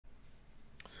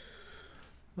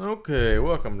Okay,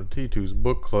 welcome to T2's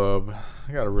Book Club.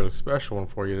 I got a really special one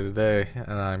for you today,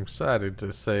 and I'm excited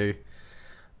to say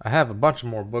I have a bunch of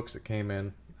more books that came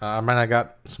in. I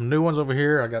got some new ones over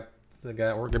here.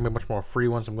 We're giving me a bunch more free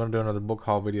ones. I'm going to do another book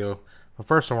haul video. But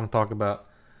first, I want to talk about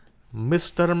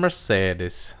Mr.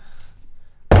 Mercedes.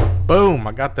 Boom!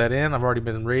 I got that in. I've already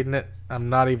been reading it. I'm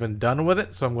not even done with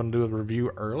it, so I'm going to do a review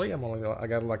early. I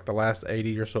got like the last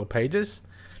 80 or so pages.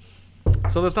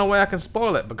 So there's no way I can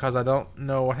spoil it because I don't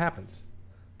know what happens.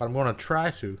 But I'm going to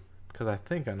try to because I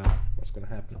think I know what's going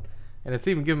to happen. And it's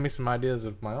even giving me some ideas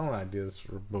of my own ideas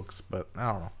for books, but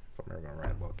I don't know if I'm ever going to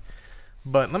write a book.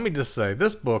 But let me just say,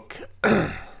 this book,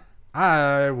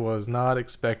 I was not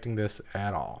expecting this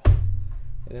at all.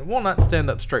 And it will not stand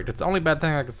up straight. It's the only bad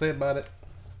thing I can say about it.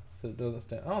 So it doesn't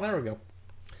stand. Oh, there we go.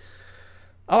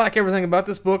 I like everything about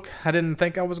this book. I didn't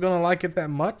think I was going to like it that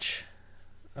much.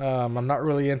 I'm not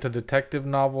really into detective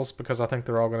novels because I think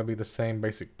they're all going to be the same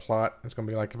basic plot. It's going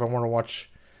to be like if I want to watch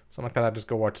something like that, I'd just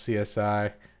go watch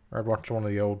CSI or I'd watch one of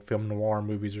the old film noir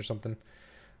movies or something.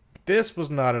 But this was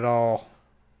not at all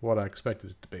what I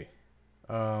expected it to be.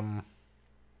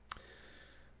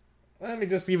 Let me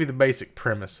just give you the basic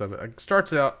premise of it. It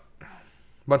starts out, a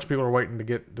bunch of people are waiting to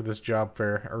get to this job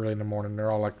fair early in the morning. They're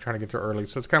all like trying to get there early.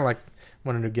 So it's kind of like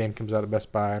when a new game comes out at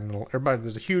Best Buy and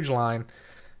there's a huge line.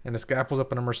 And this guy pulls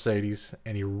up in a Mercedes,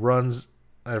 and he runs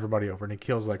everybody over, and he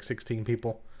kills like 16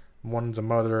 people. One's a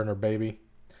mother and her baby.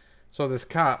 So this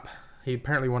cop, he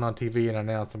apparently went on TV and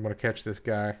announced, I'm going to catch this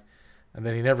guy. And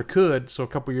then he never could, so a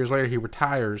couple years later he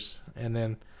retires. And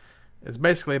then it's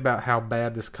basically about how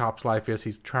bad this cop's life is.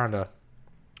 He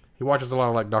watches a lot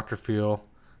of like Dr. Phil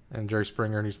and Jerry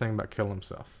Springer, and he's thinking about killing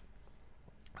himself.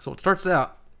 So it starts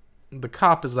out, the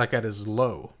cop is like at his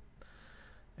low.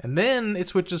 And then it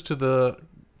switches to the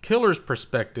killer's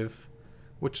perspective,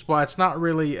 which is why it's not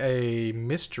really a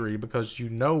mystery because you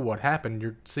know what happened.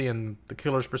 You're seeing the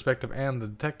killer's perspective and the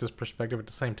detective's perspective at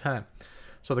the same time.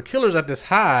 So the killer's at this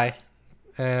high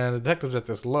and the detective's at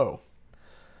this low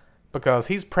because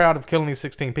he's proud of killing these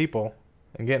 16 people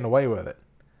and getting away with it.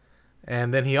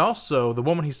 And then he also, the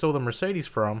woman he stole the Mercedes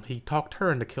from, he talked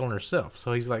her into killing herself.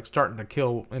 So he's like starting to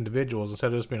kill individuals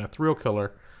instead of just being a thrill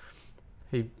killer.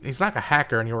 He's like a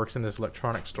hacker, and he works in this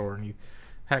electronics store, and he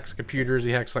hacks computers,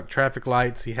 he hacks like traffic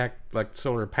lights, he hacked like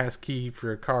stole her pass key for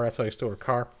her car, that's how he stole her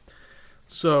car.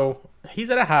 So he's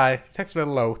at a high, detective's at a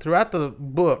low. Throughout the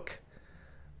book,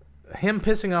 him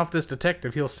pissing off this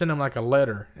detective, he'll send him like a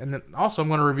letter. And then also I'm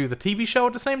going to review the TV show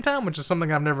at the same time, which is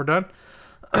something I've never done.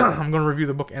 I'm going to review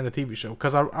the book and the TV show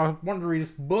because I wanted to read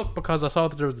this book because I saw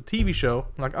that there was a TV show.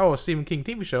 I'm like, oh, a Stephen King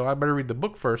TV show. I better read the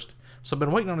book first. So I've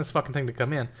been waiting on this fucking thing to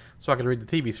come in so I could read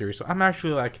the TV series. So I'm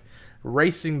actually like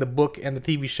racing the book and the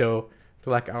TV show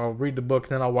to like I'll read the book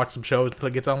and then I'll watch some shows until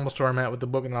it gets almost to where I'm at with the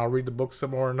book and I'll read the book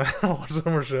some more and then I'll watch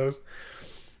some more shows.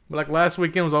 But like last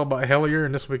weekend was all about Hellier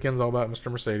and this weekend's all about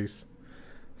Mr. Mercedes.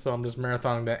 So I'm just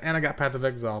marathoning that. And I got Path of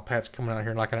Exile patch coming out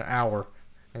here in like an hour.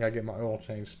 I gotta get my oil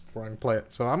changed before I can play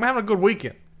it. So I'm having a good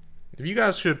weekend. If you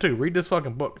guys should too, read this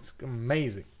fucking book. It's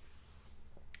amazing.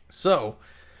 So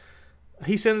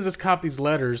he sends this cop these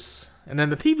letters, and then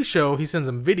the TV show he sends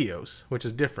him videos, which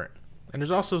is different. And there's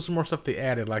also some more stuff they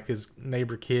added, like his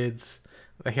neighbor kids.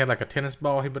 They had like a tennis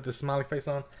ball he put this smiley face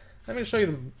on. Let me show you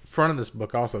the front of this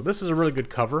book also. This is a really good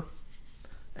cover,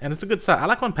 and it's a good size. I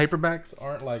like when paperbacks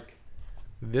aren't like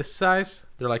this size.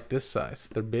 They're like this size.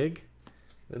 They're big.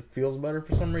 It feels better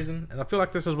for some reason. And I feel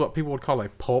like this is what people would call a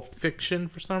pulp fiction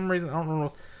for some reason. I don't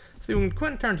know. See, when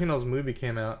Quentin Tarantino's movie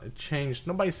came out, it changed.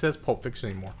 Nobody says pulp fiction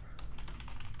anymore.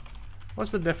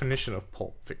 What's the definition of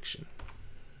pulp fiction?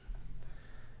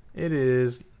 It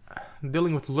is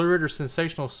dealing with lurid or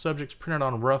sensational subjects printed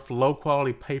on rough,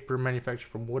 low-quality paper manufactured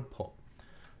from wood pulp.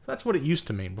 So that's what it used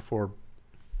to mean before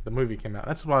the movie came out.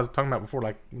 That's what I was talking about before.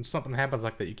 Like, when something happens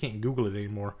like that, you can't Google it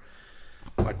anymore.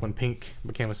 Like when Pink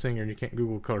became a singer and you can't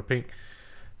Google color pink.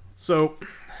 So,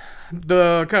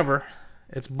 the cover,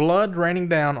 it's blood raining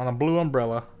down on a blue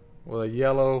umbrella with a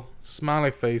yellow smiley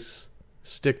face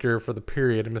sticker for the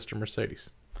period of Mr.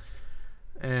 Mercedes.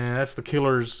 And that's the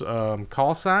killer's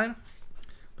call sign.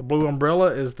 The blue umbrella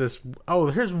is this...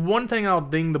 Oh, here's one thing I'll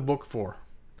ding the book for.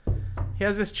 He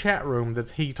has this chat room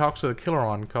that he talks to the killer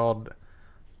on called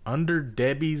Under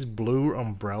Debbie's Blue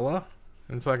Umbrella.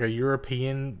 It's like a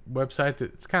European website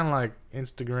that's kind of like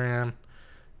Instagram.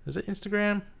 Is it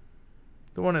Instagram?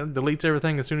 The one that deletes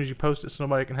everything as soon as you post it so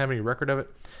nobody can have any record of it.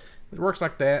 It works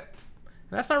like that.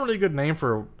 And that's not really a good name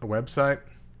for a website.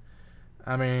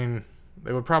 I mean,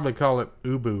 they would probably call it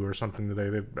Ubu or something today.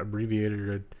 They've abbreviated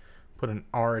it, put an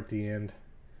R at the end.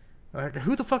 Like,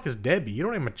 who the fuck is Debbie? You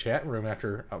don't have a chat room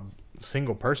after a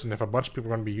single person if a bunch of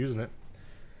people are going to be using it.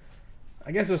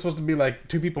 I guess it was supposed to be like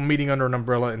two people meeting under an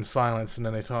umbrella in silence, and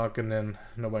then they talk, and then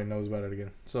nobody knows about it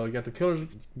again. So you got the killer's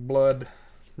blood,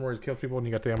 where he kills people, and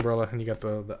you got the umbrella, and you got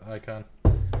the icon.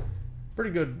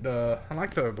 Pretty good. I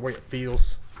like the way it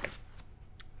feels.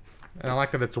 And I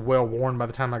like that it's well worn by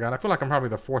the time I got it. I feel like I'm probably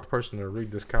the fourth person to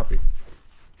read this copy.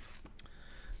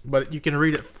 But you can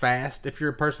read it fast. If you're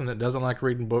a person that doesn't like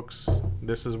reading books,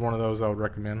 this is one of those I would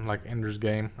recommend. Like Ender's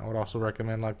Game, I would also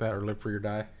recommend like that, or Live Free or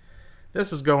Die.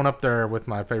 This is going up there with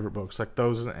my favorite books. Like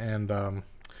those, and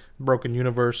Broken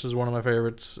Universe is one of my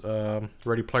favorites.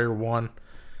 Ready Player One.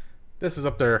 This is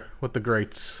up there with the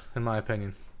greats, in my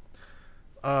opinion.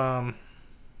 So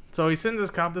he sends his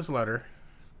cop this letter,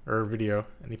 or video,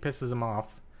 and he pisses him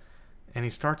off. And he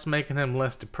starts making him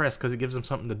less depressed because it gives him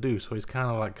something to do. So he's kind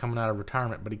of like coming out of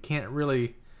retirement, but he can't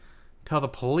really tell the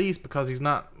police because he's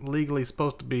not legally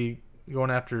supposed to be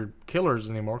going after killers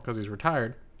anymore because he's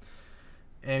retired.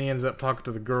 And he ends up talking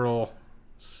to the girl's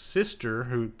sister,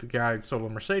 who the guy stole a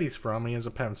Mercedes from, and he ends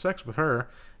up having sex with her.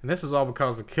 And this is all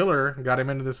because the killer got him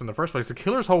into this in the first place. The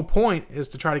killer's whole point is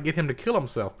to try to get him to kill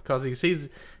himself because he sees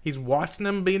he's watching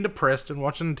him being depressed and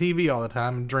watching TV all the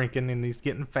time and drinking, and he's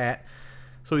getting fat.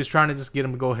 So he's trying to just get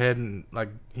him to go ahead and, like,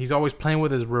 he's always playing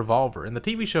with his revolver. In the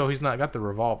TV show, he's not got the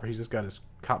revolver. He's just got his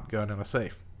cop gun in a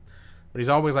safe. But he's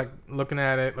always, like, looking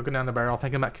at it, looking down the barrel,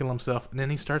 thinking about killing himself. And then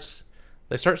they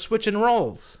start switching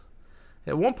roles.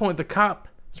 At one point, the cop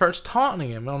starts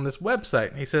taunting him on this website.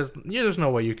 And he says, yeah, there's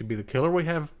no way you could be the killer. We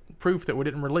have proof that we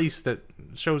didn't release that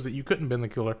shows that you couldn't have been the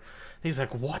killer. And he's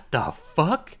like, what the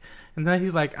fuck? And then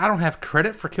he's like, I don't have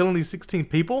credit for killing these 16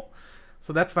 people.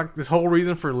 So that's like this whole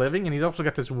reason for living. And he's also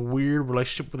got this weird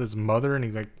relationship with his mother.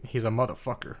 And he's a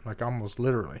motherfucker. Like, almost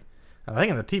literally. I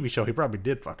think in the TV show, he probably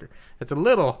did fuck her. It's a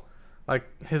little, like,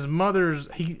 his mother's,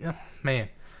 man.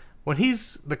 When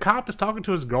the cop is talking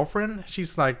to his girlfriend,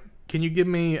 she's like, can you give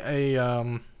me a,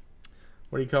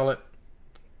 what do you call it?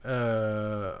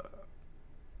 A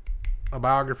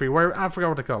biography. I forgot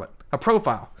what to call it. A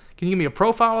profile. Can you give me a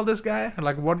profile of this guy?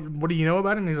 Like, what do you know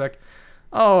about him? And he's like,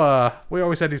 we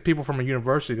always had these people from a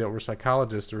university that were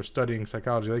psychologists or were studying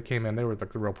psychology. They came in, they were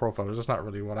like the real profilers. That's not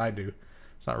really what I do.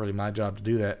 It's not really my job to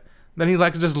do that. Then he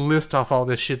like to just list off all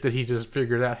this shit that he just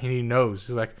figured out and he knows.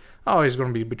 He's like, he's going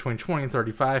to be between 20 and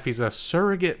 35. He's a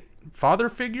surrogate father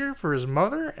figure for his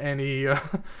mother, and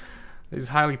he's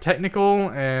highly technical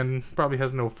and probably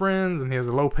has no friends, and he has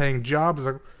a low-paying job. He's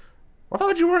like, I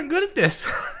thought you weren't good at this.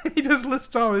 He just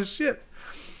lists all this shit.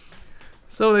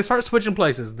 So they start switching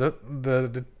places.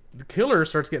 The killer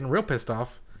starts getting real pissed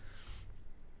off,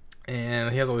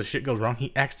 and he has all this shit goes wrong.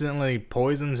 He accidentally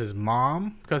poisons his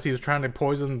mom because he was trying to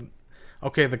poison.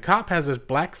 Okay, the cop has this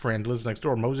black friend who lives next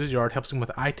door, mows his yard, helps him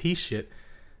with IT shit,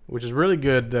 which is really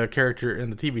good character in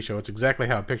the TV show. It's exactly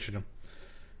how I pictured him.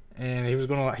 And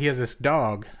he has this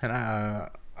dog, an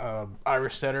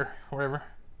Irish setter, whatever.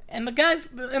 And the guys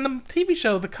in the TV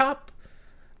show,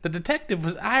 the detective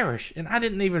was Irish, and I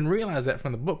didn't even realize that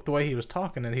from the book, the way he was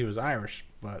talking, that he was Irish.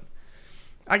 But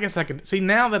I guess I could see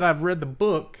now that I've read the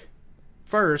book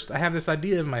first. I have this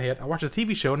idea in my head. I watch the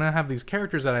TV show, and I have these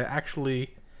characters that I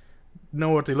actually know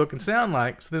what they look and sound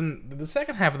like. So then the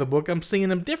second half of the book, I'm seeing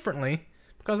them differently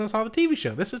because I saw the TV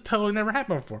show. This has totally never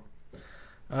happened before.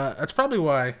 That's probably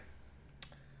why.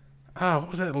 What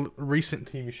was that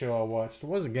recent TV show I watched? It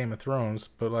wasn't Game of Thrones,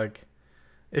 but like,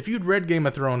 if you'd read Game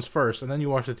of Thrones first and then you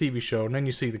watch the TV show and then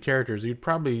you see the characters, you'd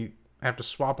probably have to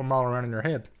swap them all around in your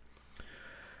head.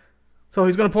 So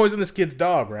he's going to poison this kid's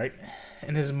dog, right?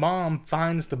 And his mom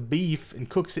finds the beef and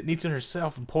cooks it and eats it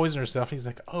herself and poisons herself. And he's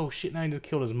like, oh shit, now he just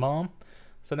killed his mom.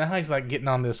 So now he's like getting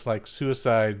on this like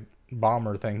suicide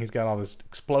bomber thing. He's got all this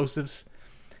explosives.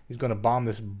 He's going to bomb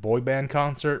this boy band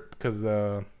concert because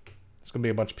there's going to be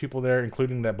a bunch of people there,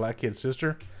 including that black kid's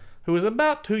sister, who is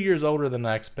about 2 years older than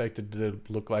I expected to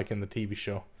look like in the TV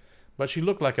show. But she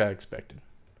looked like I expected.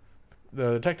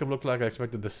 The detective looked like I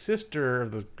expected. The sister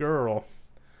of the girl,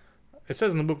 it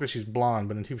says in the book that she's blonde,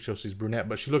 but in the TV show she's brunette,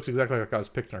 but she looks exactly like I was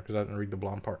picturing her because I didn't read the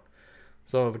blonde part.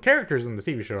 So the characters in the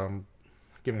TV show, I'm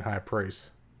giving high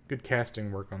praise. Good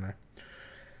casting work on there.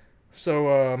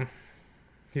 So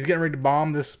he's getting ready to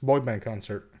bomb this boy band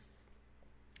concert.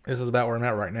 This is about where I'm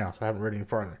at right now, so I haven't read any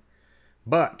farther.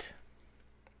 But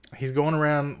he's going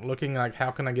around looking like,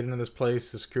 how can I get into this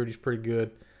place? The security's pretty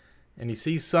good. And he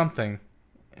sees something,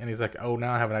 and he's like, oh,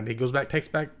 now I have an idea. He goes back, takes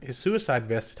back his suicide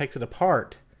vest, takes it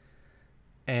apart.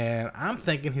 And I'm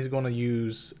thinking he's going to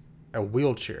use a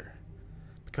wheelchair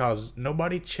because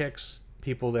nobody checks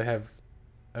people that have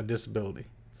a disability.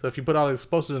 So if you put all the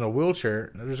explosives in a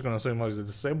wheelchair, they're just going to assume he's a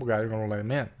disabled guy. They're going to let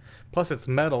him in. Plus, it's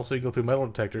metal, so you go through metal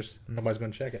detectors, and nobody's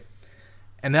going to check it.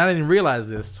 And I didn't realize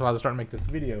this until I was starting to make this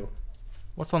video.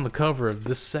 What's on the cover of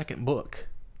this second book?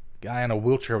 Guy in a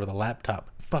wheelchair with a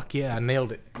laptop. Fuck yeah, I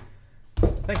nailed it. I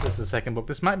think this is the second book.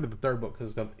 This might be the third book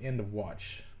because it's got the End of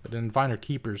Watch. But then Finer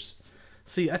Keepers.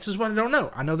 See, that's just what I don't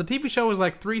know. I know the TV show is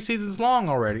like 3 seasons long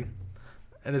already.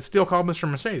 And it's still called Mr.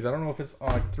 Mercedes. I don't know if it's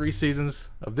like 3 seasons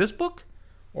of this book.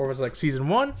 Or if it's like season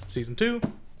 1, season 2,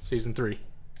 season 3.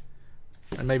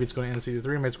 And maybe it's going to end season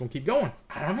 3. Maybe it's going to keep going.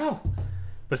 I don't know.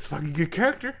 But it's a fucking good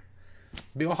character.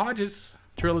 Bill Hodges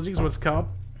trilogy is what it's called.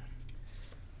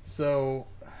 So,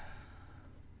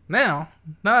 now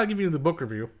I'll give you the book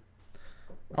review.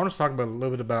 I want to talk about a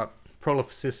little bit about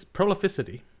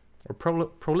prolificity. Or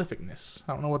prolificness.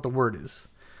 I don't know what the word is.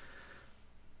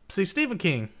 See, Stephen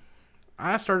King.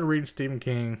 I started reading Stephen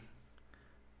King.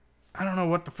 I don't know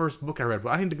what the first book I read,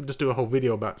 but I need to just do a whole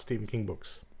video about Stephen King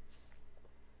books.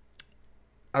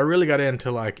 I really got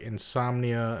into like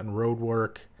Insomnia and Road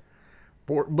Work,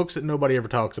 books that nobody ever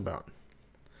talks about.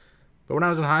 But when I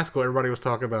was in high school, everybody was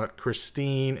talking about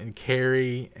Christine and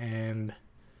Carrie and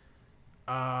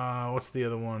what's the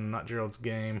other one? Not Gerald's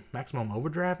Game, Maximum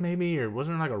Overdrive maybe, or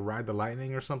wasn't there like a Ride the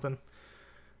Lightning or something?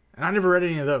 And I never read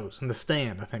any of those. And The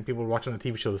Stand, I think people were watching the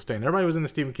TV show The Stand. Everybody was into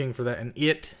Stephen King for that. And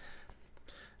It.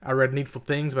 I read Needful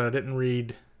Things, but I didn't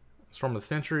read Storm of the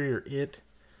Century or It.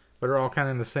 But they're all kind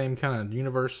of in the same kind of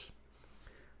universe.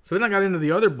 So then I got into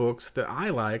the other books that I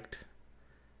liked.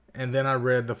 And then I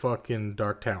read the fucking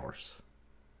Dark Towers.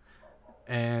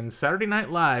 And Saturday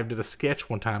Night Live did a sketch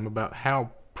one time about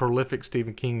how prolific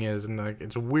Stephen King is. And like,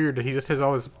 it's weird that he just has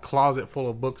all this closet full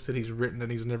of books that he's written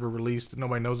and he's never released that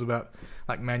nobody knows about.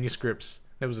 Like manuscripts.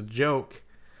 It was a joke.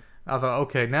 I thought,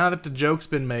 okay, now that the joke's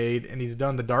been made and he's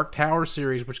done the Dark Tower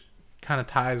series, which kind of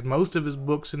ties most of his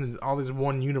books in all this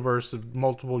one universe of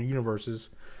multiple universes,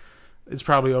 it's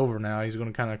probably over now. He's going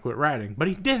to kind of quit writing. But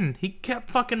he didn't. He kept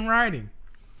fucking writing.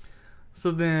 So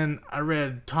then I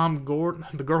read Tom Gordon,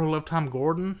 The Girl Who Loved Tom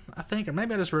Gordon, I think. Or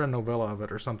maybe I just read a novella of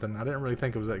it or something. I didn't really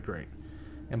think it was that great.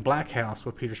 And Black House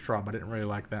with Peter Straub. I didn't really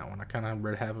like that one. I kind of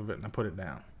read half of it and I put it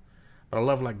down. But I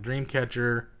love like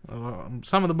Dreamcatcher.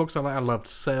 Some of the books I like, I loved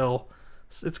Cell.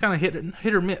 It's kind of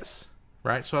hit or miss,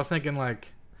 right? So I was thinking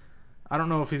like, I don't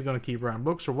know if he's going to keep writing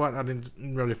books or what. I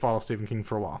didn't really follow Stephen King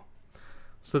for a while.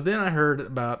 So then I heard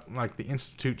about like The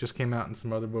Institute just came out and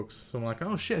some other books. So I'm like,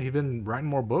 oh shit, he's been writing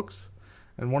more books.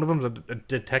 And one of them's a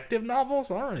detective novel.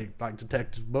 So I don't really like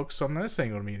detective books. So this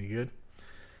ain't going to be any good.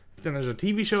 But then there's a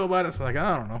TV show about it. So like,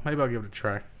 I don't know. Maybe I'll give it a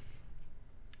try.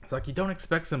 It's like you don't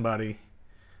expect somebody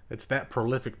it's that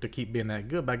prolific to keep being that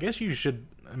good. But I guess you should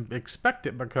expect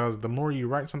it because the more you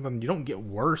write something, you don't get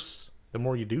worse. The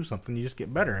more you do something, you just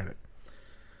get better at it.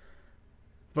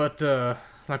 But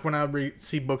like when I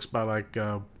see books by like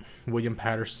William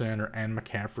Patterson or Anne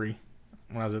McCaffrey,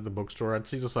 when I was at the bookstore, I'd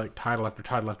see just like title after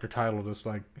title after title, just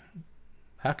like,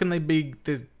 how can they be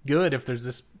this good if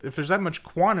there's that much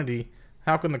quantity?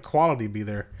 How can the quality be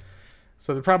there?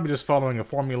 So they're probably just following a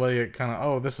formulaic kind of,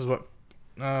 oh, this is what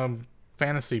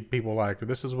fantasy people like, or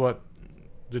this is what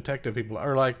detective people like.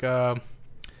 Or like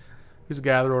who's the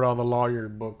guy that wrote all the lawyer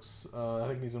books? I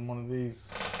think he's in one of these.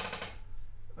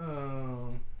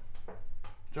 John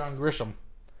Grisham.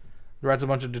 He writes a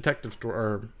bunch of detective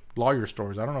or lawyer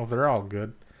stories. I don't know if they're all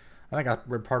good. I think I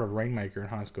read part of Rainmaker in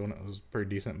high school and it was pretty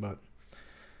decent, but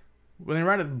when they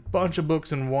write a bunch of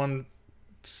books in one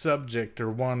subject or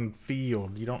one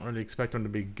field, you don't really expect them to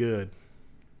be good.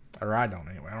 Or I don't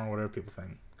anyway. I don't know what other people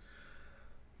think.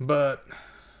 But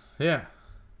yeah,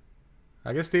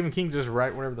 I guess Stephen King just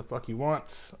write whatever the fuck he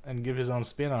wants and give his own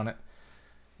spin on it.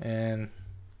 And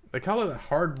they call it a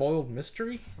hard-boiled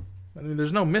mystery. I mean,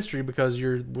 there's no mystery because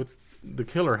you're with the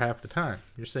killer half the time.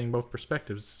 You're seeing both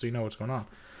perspectives, so you know what's going on.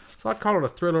 So I'd call it a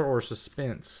thriller or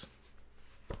suspense.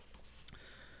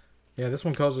 Yeah, this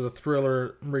one calls it a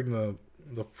thriller. I'm reading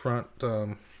the front,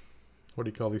 what do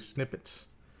you call these snippets?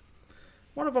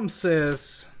 One of them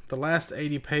says the last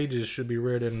 80 pages should be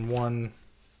read in one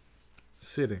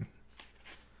sitting.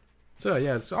 So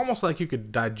yeah, it's almost like you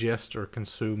could digest or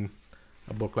consume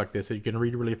a book like this. You can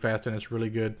read really fast and it's really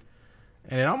good.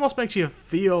 And it almost makes you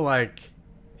feel like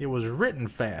it was written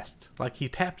fast. Like he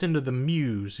tapped into the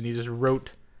muse and he just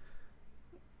wrote,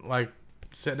 like,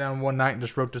 sat down one night and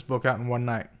just wrote this book out in one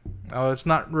night. Oh, it's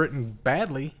not written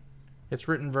badly. It's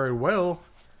written very well.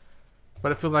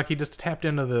 But it feels like he just tapped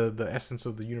into the essence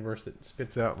of the universe that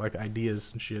spits out, like,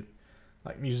 ideas and shit.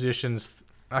 Like musicians.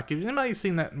 Like, have anybody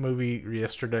seen that movie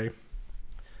Yesterday?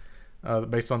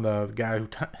 Based on the guy who...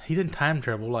 he didn't time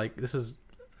travel. Like, this is...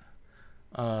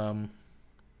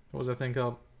 what was that thing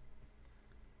called?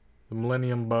 The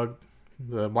Millennium Bug,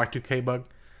 the Y2K bug.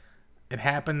 It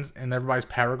happens and everybody's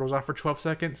power goes off for 12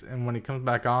 seconds, and when he comes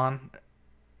back on,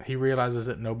 he realizes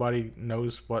that nobody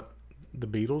knows what the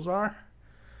Beatles are,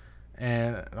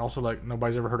 and also like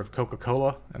nobody's ever heard of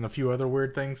Coca-Cola and a few other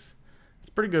weird things. It's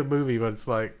a pretty good movie, but it's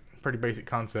like pretty basic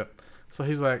concept. So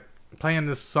he's like playing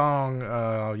this song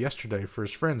yesterday for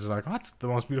his friends. They're like, oh, that's the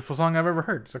most beautiful song I've ever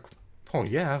heard. It's like, oh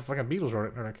yeah, fucking Beatles wrote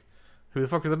it. They're like, who the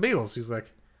fuck are the Beatles? He's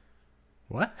like,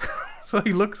 what? So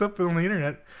he looks up on the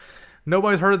internet.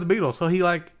 Nobody's heard of the Beatles. So he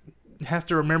like has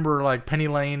to remember like Penny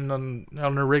Lane and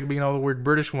Eleanor Rigby and all the weird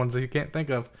British ones that he can't think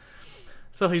of.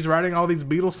 So he's writing all these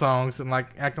Beatles songs and like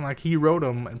acting like he wrote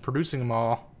them and producing them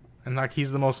all, and like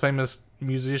he's the most famous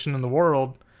musician in the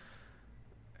world.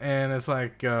 And it's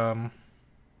like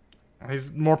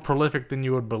he's more prolific than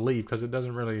you would believe, because it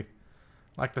doesn't really,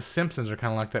 like the Simpsons are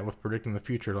kind of like that with predicting the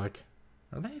future. Like,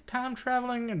 are they time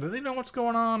traveling, and do they know what's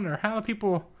going on, or how the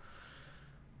people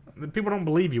don't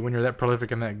believe you when you're that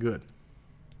prolific and that good.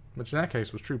 Which in that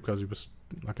case was true, because he was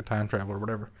like a time traveler or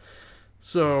whatever.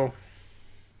 So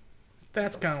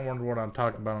that's kind of what I'm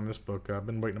talking about on this book. I've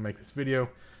been waiting to make this video.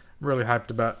 I'm really hyped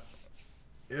about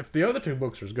if the other two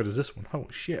books are as good as this one.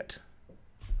 Holy shit.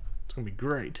 It's going to be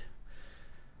great.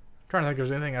 I'm trying to think if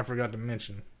there's anything I forgot to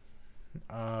mention.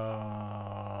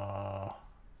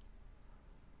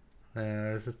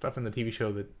 There's stuff in the TV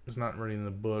show that is not really in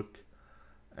the book.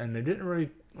 And they didn't really,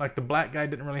 like the black guy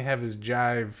didn't really have his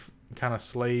jive kind of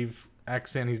slave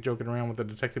accent he's joking around with the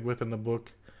detective with in the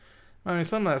book. I mean,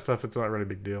 some of that stuff, it's not really a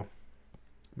big deal.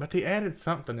 But they added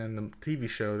something in the TV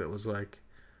show that was like,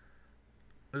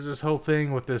 there's this whole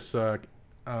thing with this a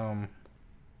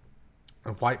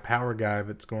white power guy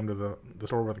that's going to the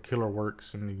store where the killer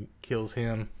works, and he kills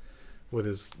him with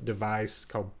his device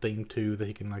called Thing 2 that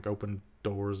he can like open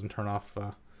doors and turn off.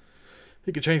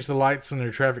 He could change the lights and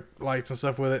their traffic lights and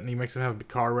stuff with it, and he makes them have a big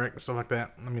car wreck and stuff like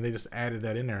that. I mean, they just added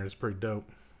that in there. It's pretty dope.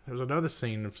 There was another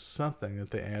scene of something that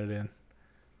they added in.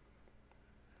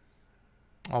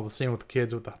 All the scene with the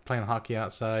kids playing hockey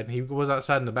outside. He was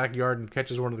outside in the backyard and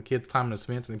catches one of the kids climbing his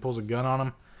fence, and he pulls a gun on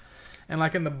him. And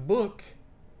like in the book,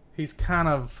 he's kind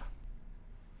of,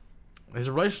 his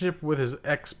relationship with his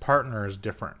ex-partner is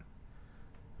different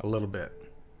a little bit.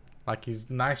 Like he's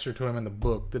nicer to him in the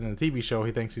book than in the TV show.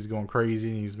 He thinks he's going crazy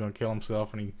and he's going to kill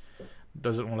himself, and he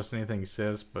doesn't want to listen to anything he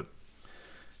says. But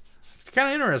it's kind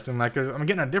of interesting. Like I'm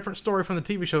getting a different story from the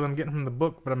TV show than I'm getting from the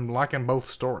book, but I'm liking both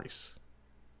stories.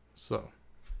 So,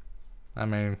 I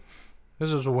mean,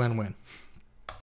 this is a win-win.